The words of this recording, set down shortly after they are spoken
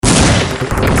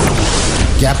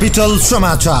Capital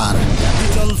Samachar.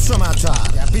 Capital Samachar.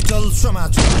 Capital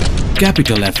Samachar.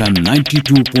 Capital FM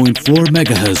 92.4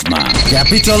 MHz मा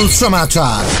Capital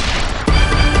Samachar.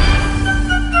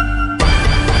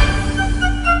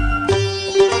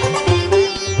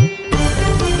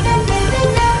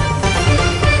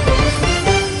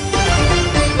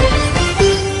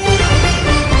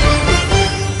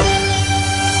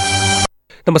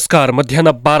 नमस्कार, मध्याह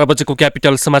 12 बजेको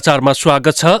क्यापिटल समाचारमा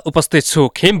स्वागत छ। उपस्थित छु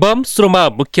खेमबम। सुरुमा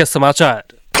मुख्य समाचार।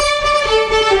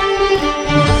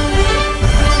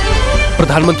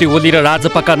 प्रधानमन्त्री ओली र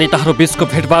राजपाका नेताहरू बीचको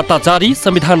भेटवार्ता जारी।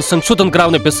 संविधान संशोधन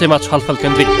गराउने विषयमा छलफल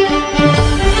केन्द्रित।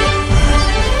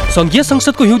 संघीय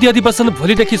संसदको हिउँदी अधिवेशन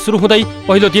भोलिदेखि सुरु हुँदै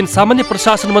पहिलो दिन सामान्य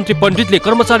प्रशासन मन्त्री पण्डितले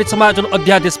कर्मचारी समायोजन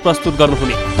अध्यादेश प्रस्तुत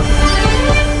गर्नुहुने।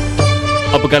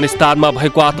 अफगानिस्तानमा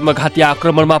भएको आत्मघाती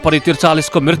आक्रमणमा परि 43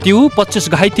 को मृत्यु, 25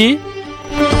 घाइते।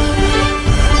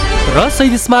 र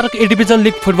शहीद स्मारक ए डिभिजन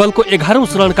लिग फुटबलको 11औं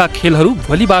चरणका खेलहरू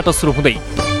भोलिबाट सुरु हुँदै।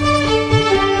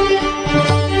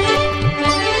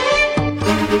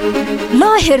 ल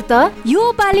हेर त,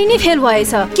 यो पाली नै फेल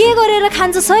भएछ। के गरेर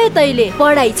खान्छ सय तैले?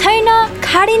 पढाइ छैन,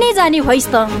 खाडी नै जाने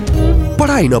भइस् त।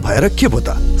 पढाइ नभएर के भो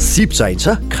त? सिप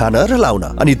चाहिन्छ खान र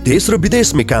लाउन, अनि देश र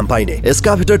विदेशमै काम पाइने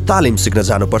एस्काभेटर तालिम सिक्न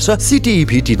जानुपर्छ।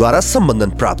 सिटिईभिटी द्वारा सम्बन्धन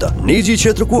प्राप्त निजी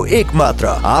क्षेत्रको एकमात्र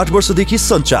 8 वर्षदेखि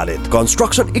सञ्चालित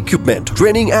construction equipment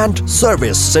training and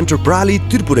service centre प्राली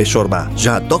त्रिपुरेश्वरमा,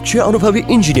 जहाँ दक्ष अनुभवी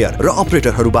इन्जिनियर र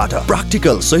अपरेटरहरूबाट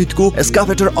प्र्याक्टिकल सहितको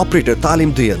एस्काभेटर अपरेटर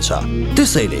तालिम दिइन्छ।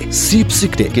 त्यसैले सिप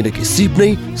सिक्ने, किनकि सिप नै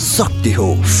शक्ति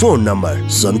हो। Phone number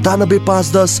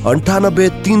 9751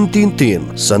 98 333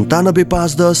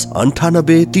 9751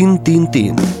 98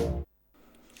 333।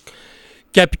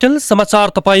 क्यापिटल समाचार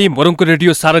तपाईँ मोरङको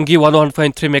रेडियो सारङ्गी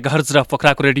 101.3 मेगाहर्ज र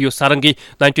पोखराको रेडियो सारङ्गी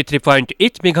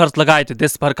 93.8 मेगाहर्ज लगायत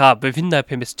देशभरका विभिन्न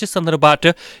एफएम स्टेशनहरूबाट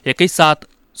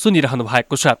एकैसाथ सुनिरहनु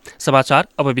भएको छ। समाचार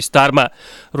अब विस्तारमा।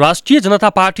 राष्ट्रिय जनता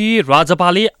पार्टी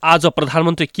राजपाले आज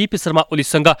प्रधानमन्त्री केपी शर्मा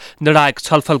ओलीसँग निर्णायक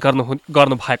छलफल गर्नु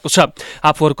भएको छ।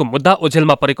 आफूहरूको मुद्दा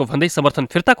ओझेलमा परेको भन्दै समर्थन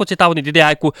फिर्ताको चेतावनी दिँदै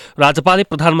आएको राजपाले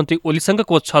प्रधानमन्त्री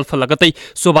ओलीसँगको छलफल लगत्तै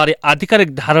सोबारे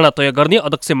आधिकारिक धारणा तय गर्ने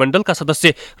अध्यक्ष मण्डलका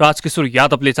सदस्य राजकिशोर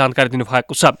यादवले जानकारी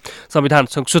दिनुभएको छ। संविधान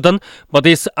संशोधन,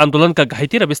 मधेस आन्दोलनका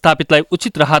घाइते र विस्थापितलाई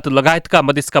उचित राहत लगायतका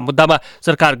मधेसका मुद्दामा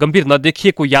सरकार गम्भीर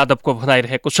नदेखिएको यादवको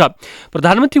भनाइरहेको छ।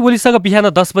 प्रधानमन्त्री ओलीसँग बिहान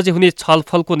 10 बजे हुने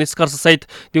छलफलको निष्कर्षसहित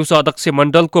दिउँसो अध्यक्ष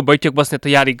मण्डलको बैठक बस्ने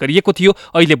तयारी गरिएको थियो।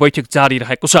 अहिले बैठक जारी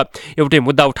रहेको छ। एउटै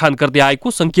मुद्दा उठान गर्दै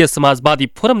आएको संघीय समाजवादी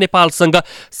फोरम नेपालसँग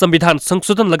संविधान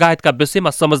संशोधन लगायतका विषयमा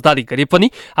समझदारी गरे पनि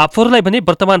आफूहरूलाई भने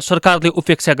वर्तमान सरकारले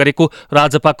उपेक्षा गरेको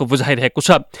राजपाको बुझाइरहेको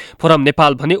छ। फोरम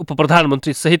नेपाल भने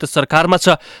उपप्रधानमन्त्री सहित सरकारमा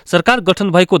छ। सरकार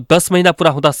गठन भएको 10 महिना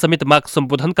पूरा हुँदा समेत माग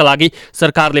सम्बोधनका लागि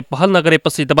सरकारले पहल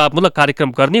नगरेपछि दबावमूलक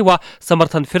कार्यक्रम गर्ने वा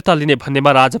समर्थन फिर्ता लिने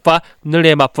भन्नेमा राजपा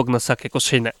निर्णयमा पुग्न सकेको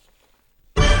छैन।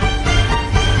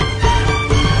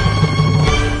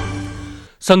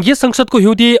 संघीय संसदको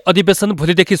हिउँदी अधिवेशन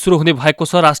भोलिदेखि सुरु हुने भएको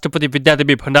छ। राष्ट्रपति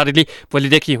विद्यादेवी भण्डारीले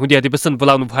भोलिदेखि हिउँदी अधिवेशन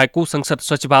बोलाउनु भएको संसद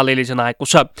सचिवालयले जनाएको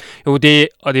छ। हिउँदी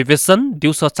अधिवेशन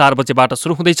दिउँसो 4 बजेबाट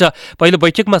सुरु हुँदैछ। पहिलो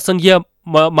बैठकमा संघीय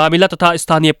मामिला तथा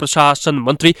स्थानीय प्रशासन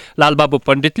मन्त्री लालबाबु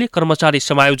पण्डितले कर्मचारी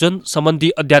समायोजन सम्बन्धी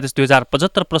अध्यादेश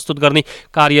 2075 प्रस्तुत गर्ने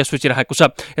कार्यसूची रहेको छ।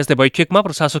 यस्तै बैठकमा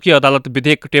प्रशासकीय अदालत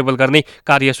विधेयक टेबल गर्ने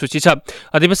कार्यसूची छ।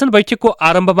 अधिवेशन बैठकको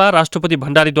आरम्भमा राष्ट्रपति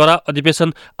भण्डारीद्वारा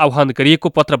अधिवेशन आह्वान गरिएको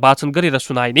पत्र वाचन गरेर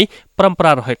सुनाइने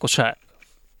परम्परा रहेको छ।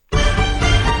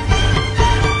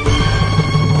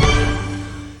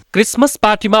 क्रिसमस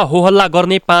पार्टीमा होहल्ला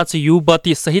गर्ने 5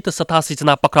 युवती सहित 87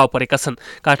 जना पक्राउ परेका छन्।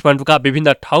 काठमाडौँका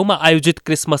विभिन्न ठाउँमा आयोजित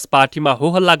क्रिसमस पार्टीमा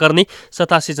होहल्ला गर्ने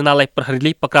 87 जनालाई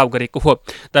प्रहरीले पक्राउ गरेको हो।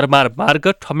 दरबार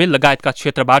मार्ग, ठमेल लगायतका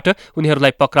क्षेत्रबाट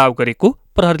उनीहरूलाई पक्राउ गरेको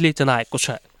प्रहरीले जनाएको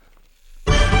छ।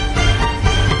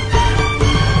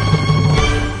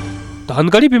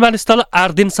 धनगढी विमानस्थल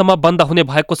 8 दिनसम्म बन्द हुने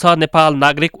भएको छ। नेपाल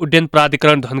नागरिक उड्डयन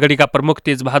प्राधिकरण धनगढीका प्रमुख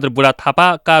तेजबहादुर बुढा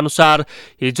थापाका अनुसार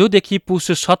हिजोदेखि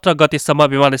पुष 17 गतेसम्म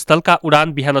विमानस्थलका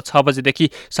उडान बिहान 6 बजेदेखि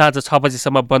साँझ 6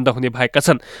 बजेसम्म बन्द हुने भएका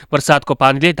छन्। वर्षातको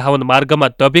पानीले धावन मार्गमा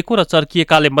दबेको र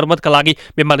चर्किएकाले मर्मतका लागि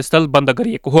विमानस्थल बन्द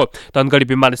गरिएको हो। धनगढी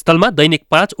विमानस्थलमा दैनिक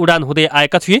 5 उडान हुँदै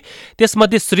आएका थिए।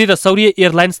 त्यसमध्ये श्री र सौर्य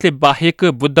एयरलाइन्सले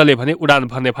बाहेक बुद्धले भने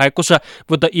उडान भर्ने भएको छ।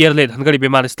 बुद्ध एयरले धनगढी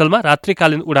विमानस्थलमा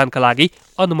रात्रिकालीन उडानका लागि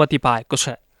अनुमति पाएको छ।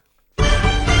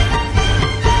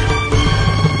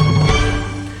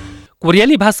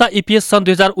 कोरियाली भाषा इपिएस सन्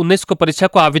 2019 को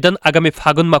परीक्षाको आवेदन आगामी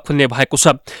फागुनमा खुल्ने भएको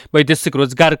छ। वैदेशिक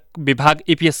रोजगार विभाग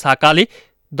इपिएस शाखाले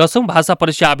 10औं भाषा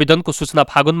परीक्षा आवेदनको सूचना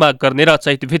फागुनमा गर्ने र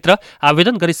चैतभित्र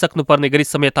आवेदन गरिसक्नुपर्ने गरी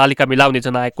समय तालिका मिलाउने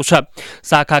जनाएको छ।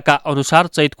 शाखाका अनुसार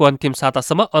चैतको अन्तिम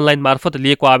सातासम्म अनलाइन मार्फत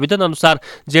लिएको आवेदन अनुसार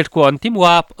जेठको अन्तिम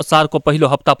वा असारको पहिलो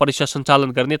हप्ता परीक्षा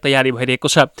सञ्चालन गर्ने तयारी भइरहेको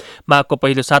छ। माघको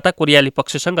पहिलो साता कोरियाली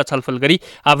पक्षसँग छलफल गरी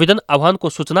आवेदन आह्वानको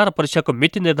सूचना र परीक्षाको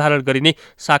मिति निर्धारण गरिने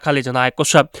शाखाले जनाएको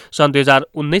छ। सन्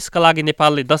 2019का लागि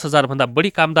नेपालले 10,000 भन्दा बढी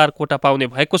कामदार कोटा पाउने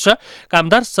भएको छ।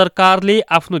 कामदार सरकारले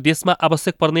आफ्नो देशमा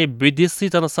आवश्यक पर्ने विदेशी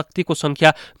जनशक्तिको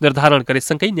संख्या निर्धारण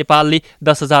गरेसँगै नेपालले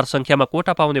 10,000 संख्यामा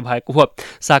कोटा पाउने भएको हो।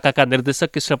 शाखाका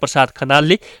निर्देशक कृष्ण प्रसाद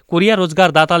खनालले कोरिया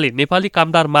रोजगारदाताले नेपाली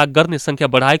कामदार माग गर्ने संख्या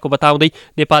बढाएको बताउँदै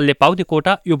नेपालले पाउने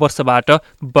कोटा यो वर्षबाट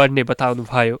बढ्ने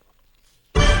बताउनुभयो।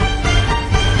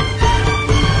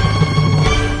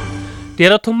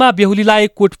 तेह्रथुममा बेहुलीलाई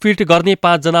कुटपिट गर्ने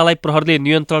 5 जनालाई प्रहरले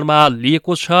नियन्त्रणमा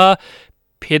लिएको छ।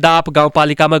 फेदाप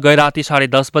गाउँपालिकामा गैराती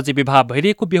 10:30 बजे विवाह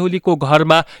भइरहेको बेहुलीको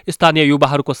घरमा स्थानीय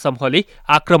युवाहरूको समूहले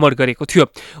आक्रमण गरेको थियो।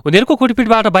 उनीहरूको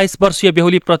कुटपिटबाट 22 वर्षीय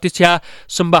बेहुली प्रतीक्षा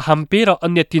सुम्बा हाम्पे र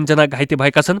अन्य 3 जना घाइते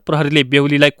भएका छन्। प्रहरीले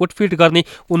बेहुलीलाई कुटपिट गर्ने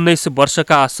 19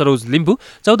 वर्षका सरोज लिम्बू,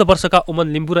 14 वर्षका उमन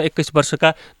लिम्बू र 21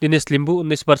 वर्षका दिनेश लिम्बू,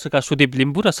 19 वर्षका सुदीप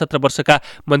लिम्बू र 17 वर्षका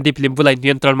मनदीप लिम्बूलाई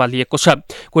नियन्त्रणमा लिएको छ।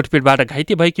 कुटपिटबाट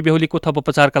घाइते भएकी बेहुलीको थप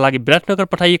उपचारका लागि विराटनगर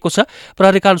पठाइएको छ।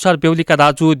 प्रहरीका अनुसार बेहुलीका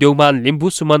दाजु देउमान लिम्बू,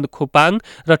 सुमन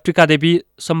खोपाङ र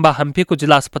टिकादेवी सम्बा हाम्फेको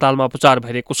जिल्ला अस्पतालमा उपचार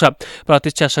भइरहेको छ।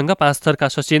 प्रतीक्षासँग 5 थरका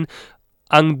सचिन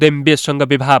आङदेम्बेसँग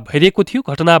विवाह भइरहेको थियो।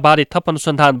 घटनाबारे थप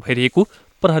अनुसन्धान भइरहेको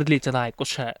प्रहरीले जनाएको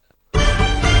छ।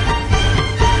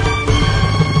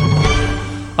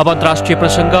 अब अन्तर्राष्ट्रिय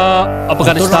प्रसङ्ग।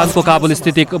 अफगानिस्तानको काबुल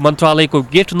स्थित एक मन्त्रालयको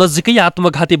गेट नजिकै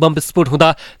आत्मघाती बम विस्फोट हुँदा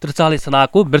 43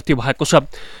 जनाको मृत्यु भएको छ।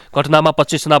 घटनामा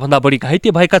 25 जना भन्दा बढी घाइते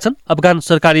भएका छन्। अफगान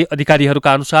सरकारी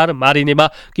अधिकारीहरूका अनुसार मारिनेमा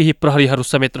केही प्रहरीहरू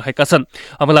समेत रहेका छन्।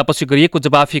 हमलापछि गरिएको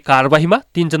जवाफी कारवाहीमा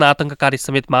 3 जना आतंककारी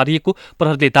समेत मारिएको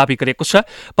प्रहरीले दावी गरेको छ।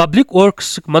 पब्लिक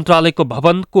वर्क्स मन्त्रालयको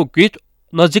भवनको गेट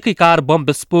नजिकै कार बम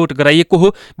विस्फोट गराइएको हो।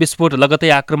 विस्फोट लगतै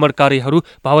आक्रमणकारीहरू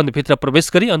भवनभित्र प्रवेश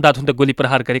गरी अन्धाधुन्द गोली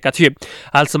प्रहार गरेका थिए।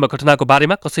 हालसम्म घटनाको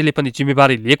बारेमा कसैले पनि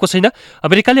जिम्मेवारी लिएको छैन।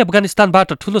 अमेरिकाले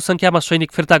अफगानिस्तानबाट ठूलो संख्यामा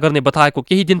सैनिक फिर्ता गर्ने बताएको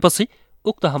केही दिनपछि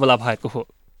उक्त हमला भएको हो।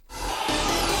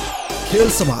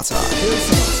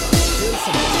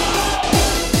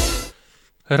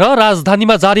 र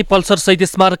राजधानीमा जारी पल्सर शहीद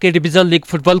स्मारक ए डिभिजन लिग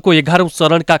फुटबलको 11औं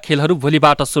चरणका खेलहरू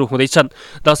भोलिबाट सुरु हुँदैछन्।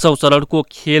 10औं चरणको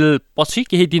खेलपछि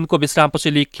केही दिनको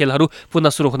विश्रामपछि लिग खेलहरू पुनः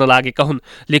सुरु हुन लागेका हुन्।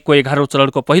 लिगको 11औं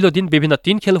चरणको पहिलो दिन विभिन्न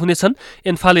 3 खेल हुनेछन्।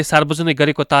 एन्फाले सार्वजनिक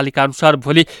गरेको तालिका अनुसार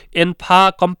भोलि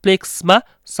एन्फा कम्प्लेक्समा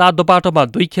 7 बाटोमा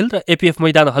 2 खेल र एपीएफ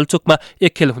मैदान हलचोकमा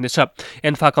 1 खेल हुनेछ।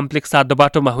 एन्फा कम्प्लेक्स 7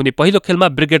 बाटोमा हुने पहिलो खेलमा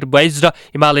ब्रिगेड बोइज र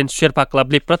हिमालयन शेर्पा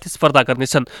क्लबले प्रतिस्पर्धा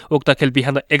गर्नेछन्। उक्त खेल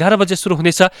बिहान 11 बजे सुरु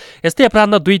हुनेछ। यस्तै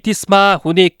अपराह्न 2:30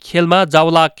 हुने खेलमा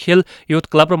जावला खेल युथ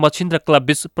क्लब र मछिन्द्र क्लब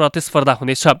बीच प्रतिस्पर्धा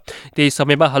हुनेछ। त्यही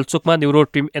समयमा हलचोकमा न्युरो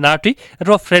टिम एनआरटी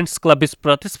र फ्रेन्ड्स क्लब बीच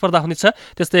प्रतिस्पर्धा हुनेछ।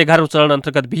 त्यस्तै 11औं चरण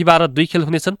अन्तर्गत बिहिबार 2 खेल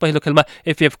हुनेछन्। पहिलो खेलमा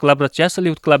एफएफ क्लब र च्यासल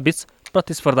युथ क्लब बीच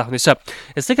प्रतिस्पर्धा हुनेछ।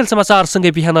 यसै खेल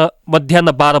समाचारसँगै बिहान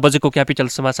मध्याह्न 12 बजेको क्यापिटल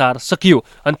समाचार सकियो।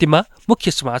 अन्तिममा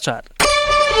मुख्य समाचार।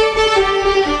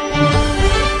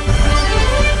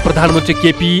 प्रधानमन्त्री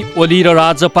केपी ओली र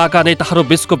राजपाका नेताहरू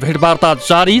बीचको भेटवार्ता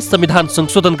जारी। संविधान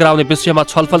संशोधन गराउने विषयमा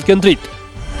छलफल केन्द्रित।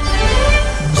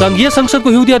 संघीय संसदको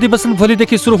हिउँदी अधिवेशन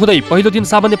भोलिदेखि सुरु हुँदै पहिलो दिन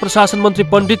सामान्य प्रशासन मन्त्री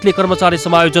पण्डितले कर्मचारी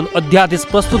समायोजन अध्यादेश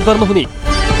प्रस्तुत गर्नुहुने।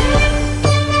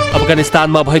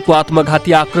 अफगानिस्तानमा भएको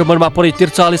आत्मघाती आक्रमणमा परि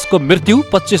 43 को मृत्यु,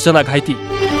 25 जना घाइते।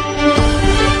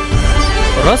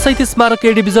 र शहीद स्मारक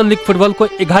ए डिभिजन लिग फुटबलको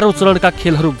 11औं चरणका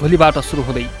खेलहरू भोलिबाट सुरु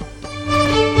हुँदै।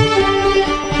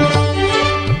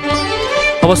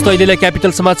 अवस्था अहिलेलाई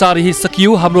क्यापिटल समाचार यही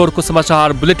सकियो। हाम्रो अर्को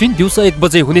समाचार बुलेटिन दिउँसो 1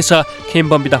 बजे हुनेछ। खेम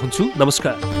बम बिदा हुन्छु।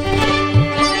 नमस्कार।